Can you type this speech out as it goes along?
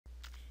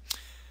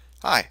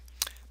Hi,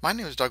 my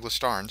name is Douglas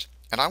Starnes,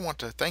 and I want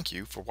to thank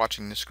you for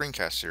watching this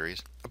screencast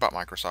series about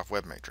Microsoft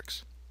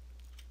WebMatrix.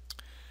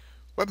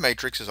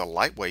 WebMatrix is a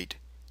lightweight,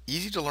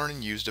 easy to learn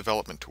and use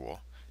development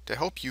tool to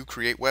help you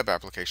create web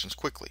applications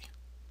quickly.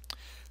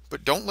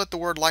 But don't let the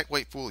word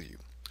lightweight fool you.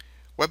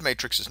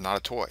 WebMatrix is not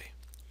a toy.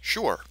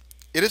 Sure,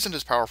 it isn't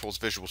as powerful as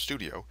Visual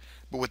Studio,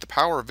 but with the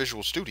power of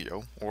Visual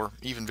Studio, or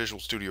even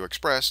Visual Studio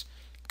Express,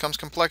 comes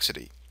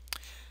complexity.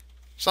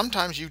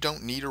 Sometimes you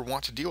don't need or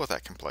want to deal with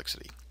that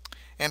complexity,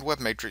 and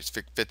WebMatrix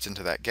fits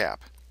into that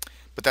gap.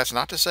 But that's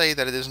not to say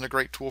that it isn't a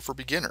great tool for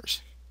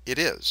beginners. It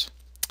is.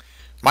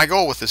 My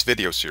goal with this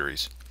video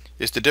series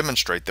is to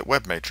demonstrate that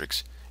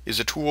WebMatrix is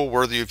a tool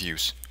worthy of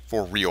use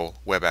for real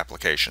web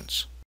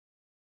applications.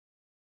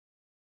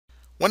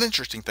 One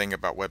interesting thing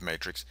about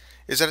WebMatrix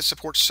is that it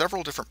supports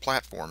several different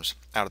platforms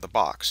out of the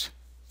box.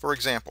 For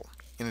example,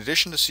 in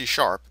addition to C#,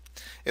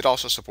 it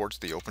also supports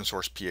the open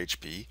source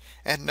PHP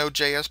and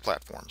Node.js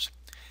platforms.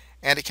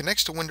 And it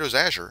connects to Windows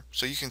Azure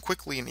so you can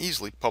quickly and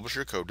easily publish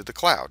your code to the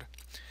cloud.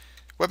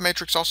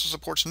 WebMatrix also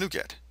supports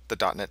NuGet,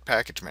 the .NET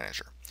Package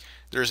Manager.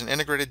 There is an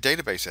integrated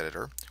database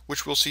editor,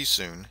 which we'll see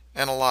soon,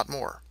 and a lot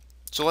more.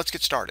 So let's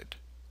get started.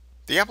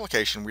 The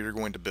application we are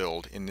going to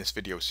build in this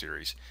video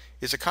series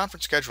is a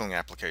conference scheduling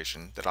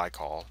application that I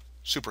call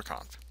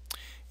SuperConf.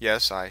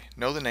 Yes, I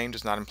know the name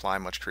does not imply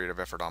much creative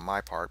effort on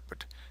my part,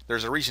 but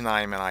there's a reason I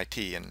am in IT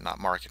and not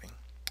marketing.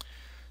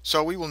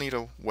 So we will need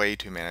a way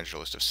to manage a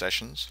list of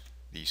sessions,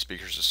 the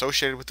speakers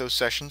associated with those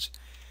sessions,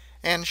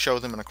 and show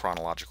them in a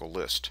chronological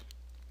list.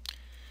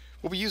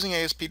 We'll be using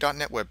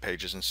ASP.NET Web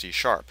Pages in C#.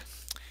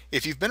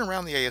 If you've been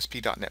around the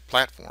ASP.NET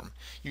platform,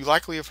 you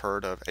likely have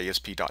heard of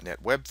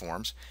ASP.NET Web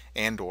Forms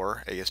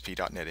and/or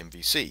ASP.NET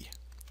MVC.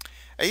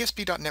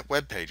 ASP.NET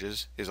Web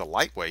Pages is a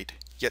lightweight,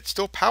 yet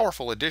still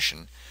powerful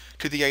addition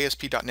to the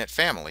ASP.NET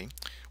family,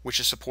 which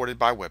is supported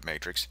by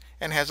WebMatrix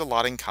and has a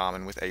lot in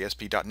common with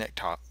ASP.NET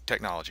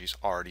technologies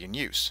already in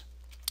use.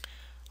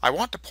 I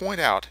want to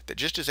point out that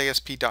just as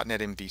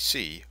ASP.NET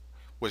MVC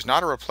was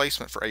not a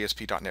replacement for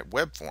ASP.NET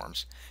Web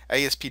Forms,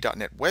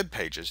 ASP.NET Web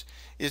Pages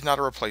is not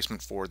a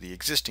replacement for the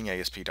existing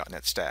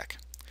ASP.NET stack.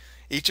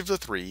 Each of the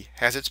three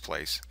has its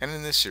place, and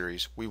in this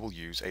series we will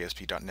use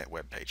ASP.NET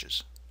Web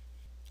Pages.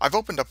 I've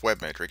opened up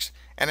WebMatrix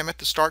and I'm at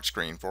the start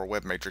screen for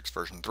WebMatrix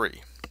version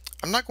 3.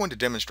 I'm not going to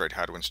demonstrate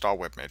how to install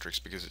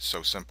WebMatrix because it's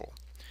so simple.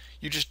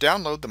 You just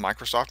download the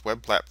Microsoft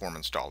Web Platform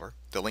Installer.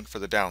 The link for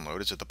the download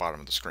is at the bottom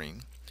of the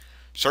screen.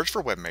 Search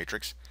for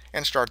WebMatrix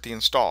and start the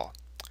install.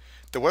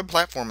 The Web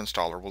Platform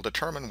Installer will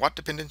determine what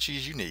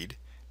dependencies you need,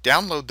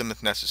 download them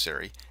if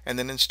necessary, and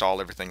then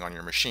install everything on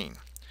your machine.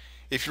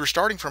 If you're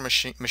starting from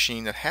a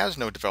machine that has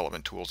no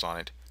development tools on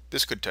it,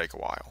 this could take a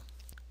while.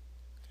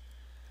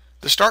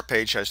 The Start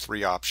page has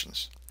three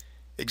options: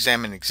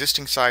 examine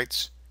existing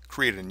sites,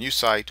 create a new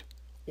site,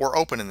 or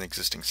open an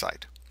existing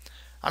site.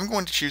 I'm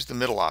going to choose the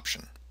middle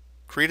option,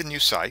 create a new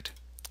site,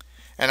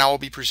 and I will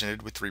be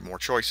presented with three more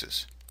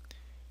choices.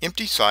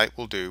 Empty site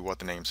will do what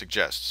the name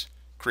suggests.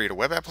 Create a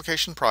web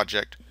application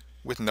project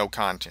with no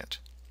content.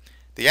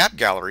 The app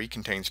gallery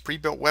contains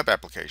pre-built web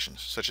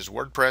applications such as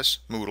WordPress,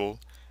 Moodle,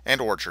 and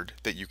Orchard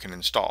that you can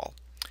install.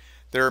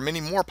 There are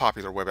many more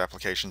popular web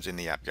applications in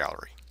the app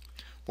gallery.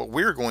 What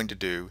we're going to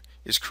do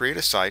is create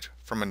a site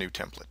from a new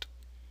template.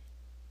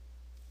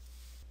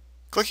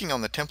 Clicking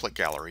on the template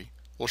gallery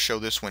will show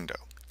this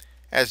window.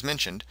 As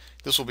mentioned,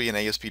 this will be an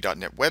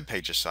ASP.NET Web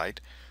Pages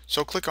site,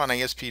 so click on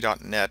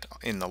ASP.NET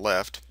in the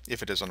left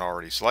if it isn't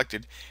already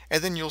selected,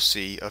 and then you'll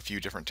see a few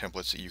different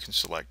templates that you can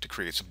select to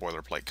create some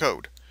boilerplate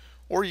code.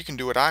 Or you can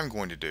do what I'm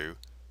going to do,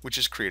 which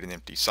is create an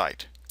empty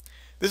site.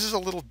 This is a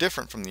little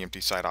different from the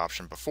empty site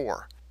option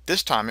before.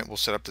 This time it will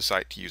set up the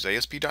site to use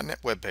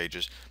ASP.NET Web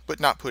Pages, but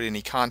not put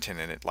any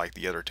content in it like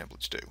the other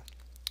templates do.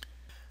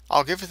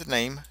 I'll give it the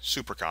name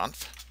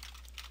SuperConf,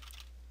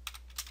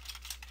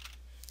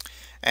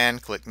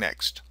 and click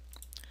Next.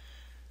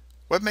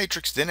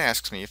 WebMatrix then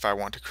asks me if I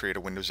want to create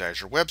a Windows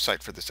Azure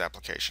website for this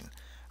application.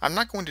 I'm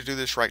not going to do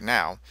this right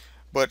now,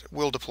 but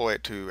we'll deploy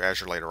it to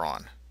Azure later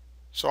on.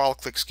 So I'll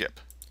click Skip.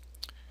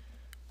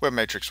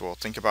 WebMatrix will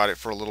think about it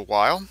for a little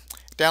while,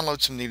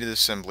 download some needed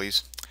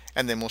assemblies,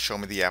 and then will show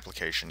me the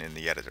application in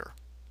the editor.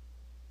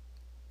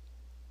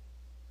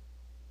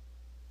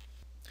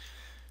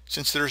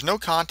 Since there's no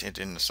content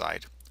in the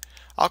site,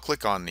 I'll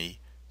click on the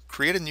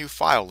Create a New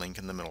File link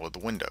in the middle of the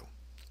window.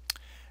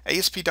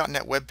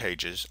 ASP.NET Web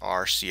Pages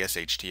are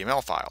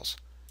CSHTML files,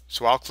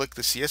 so I'll click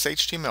the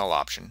CSHTML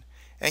option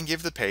and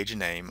give the page a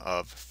name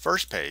of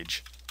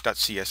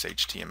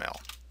firstpage.cshtml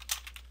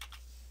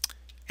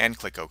and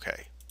click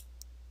OK.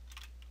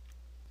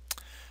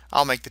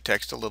 I'll make the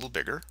text a little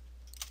bigger,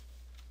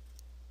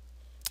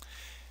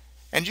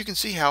 and you can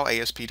see how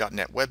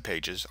ASP.NET Web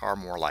Pages are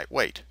more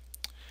lightweight.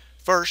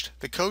 First,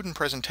 the code and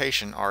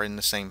presentation are in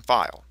the same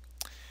file.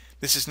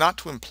 This is not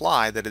to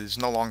imply that it is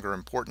no longer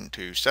important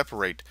to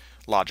separate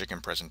logic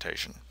and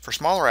presentation. For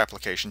smaller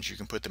applications you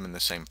can put them in the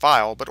same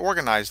file, but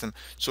organize them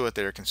so that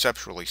they are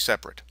conceptually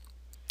separate.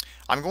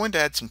 I'm going to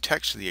add some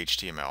text to the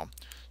HTML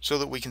so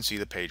that we can see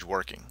the page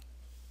working.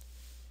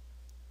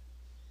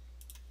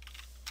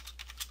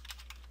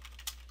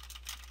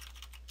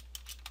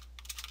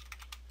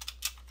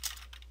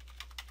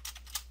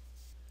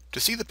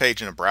 see the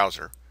page in a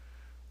browser,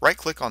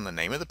 right-click on the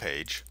name of the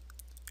page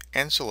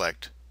and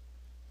select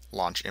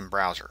Launch in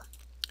Browser.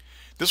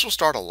 This will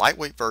start a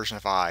lightweight version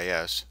of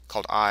IIS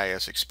called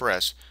IIS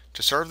Express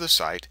to serve the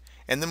site,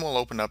 and then we'll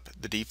open up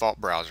the default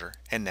browser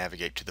and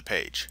navigate to the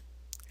page.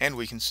 And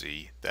we can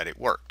see that it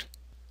worked.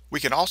 We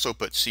can also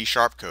put C#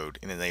 code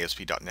in an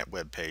ASP.NET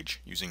web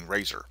page using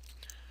Razor.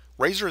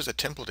 Razor is a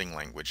templating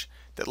language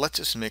that lets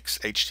us mix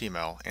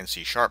HTML and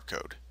C#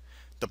 code.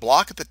 The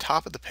block at the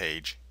top of the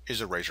page is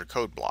a Razor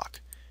code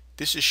block.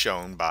 This is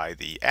shown by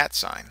the @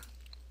 sign.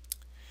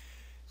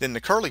 Then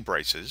the curly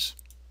braces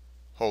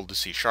hold the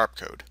C#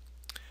 code.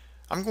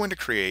 I'm going to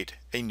create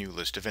a new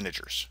list of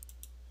integers.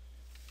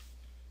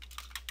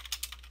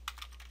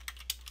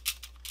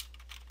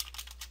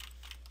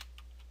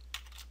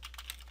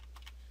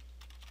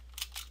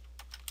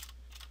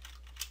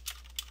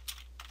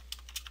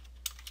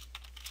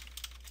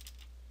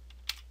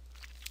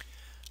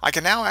 I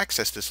can now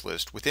access this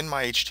list within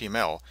my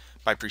HTML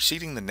by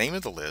preceding the name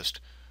of the list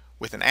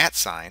with an @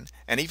 sign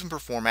and even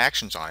perform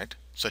actions on it,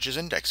 such as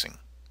indexing.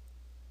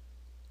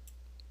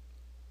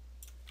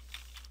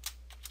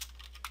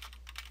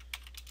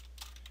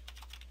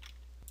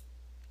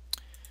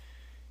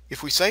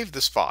 If we save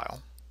this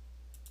file,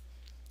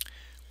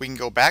 we can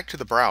go back to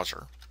the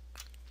browser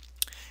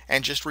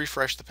and just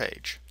refresh the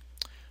page.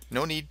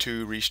 No need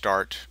to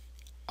restart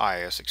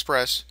IIS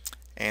Express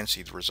and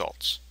see the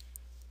results.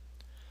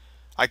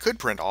 I could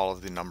print all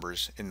of the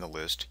numbers in the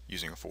list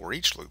using a for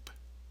each loop.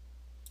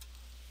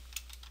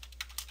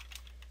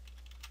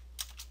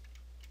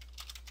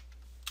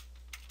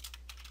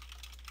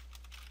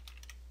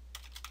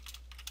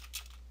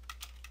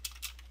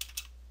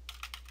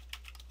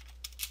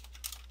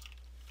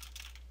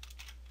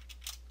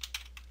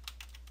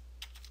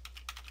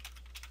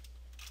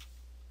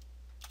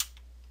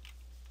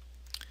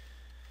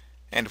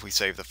 And if we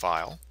save the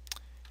file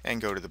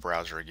and go to the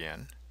browser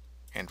again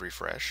and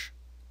refresh,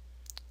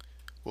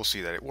 we'll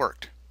see that it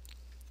worked.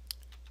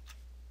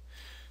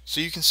 So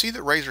you can see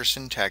that Razor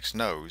syntax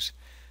knows,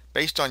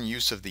 based on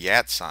use of the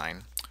 @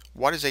 sign,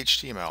 what is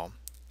HTML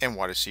and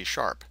what is C#.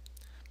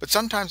 But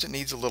sometimes it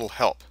needs a little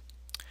help.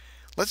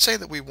 Let's say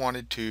that we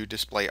wanted to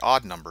display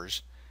odd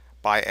numbers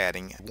by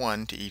adding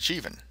 1 to each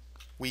even.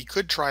 We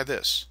could try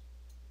this.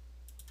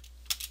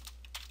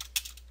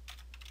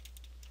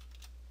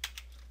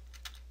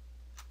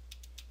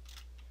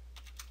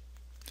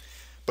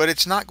 But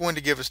it's not going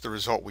to give us the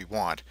result we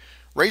want.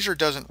 Razor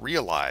doesn't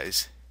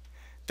realize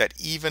that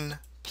even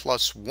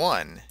plus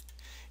 1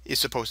 is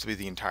supposed to be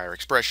the entire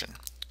expression.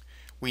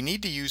 We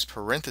need to use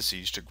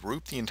parentheses to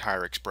group the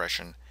entire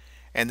expression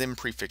and then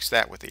prefix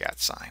that with the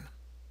 @ sign.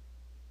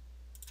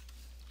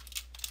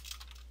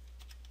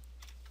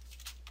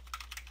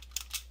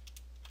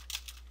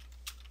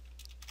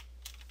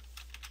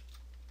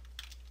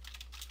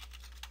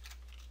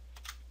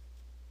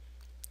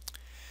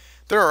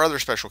 There are other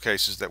special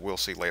cases that we'll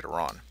see later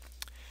on.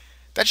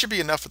 That should be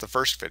enough for the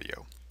first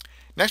video.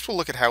 Next we'll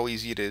look at how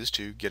easy it is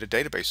to get a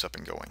database up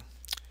and going.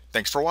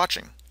 Thanks for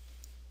watching.